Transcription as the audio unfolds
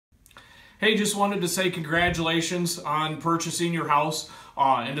Hey, just wanted to say congratulations on purchasing your house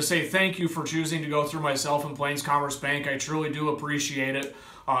and to say thank you for choosing to go through myself and Plains Commerce Bank. I truly do appreciate it.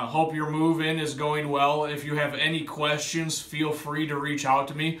 Hope your move-in is going well. If you have any questions, feel free to reach out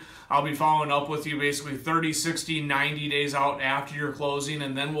to me. I'll be following up with you basically 30, 60, 90 days out after your closing,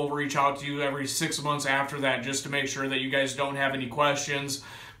 and then we'll reach out to you every 6 months after that just to make sure that you guys don't have any questions.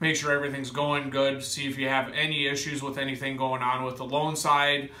 Make sure everything's going good. See if you have any issues with anything going on with the loan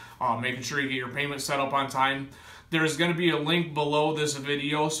side, making sure you get your payment set up on time. There's going to be a link below this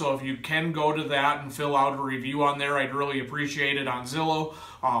video, so if you can go to that and fill out a review on there, I'd really appreciate it on Zillow.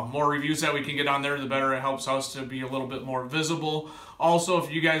 More reviews that we can get on there, the better it helps us to be a little bit more visible. Also,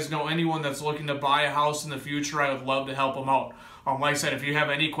 if you guys know anyone that's looking to buy a house in the future, I would love to help them out. Like I said, if you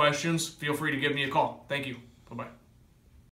have any questions, feel free to give me a call. Thank you. Bye-bye.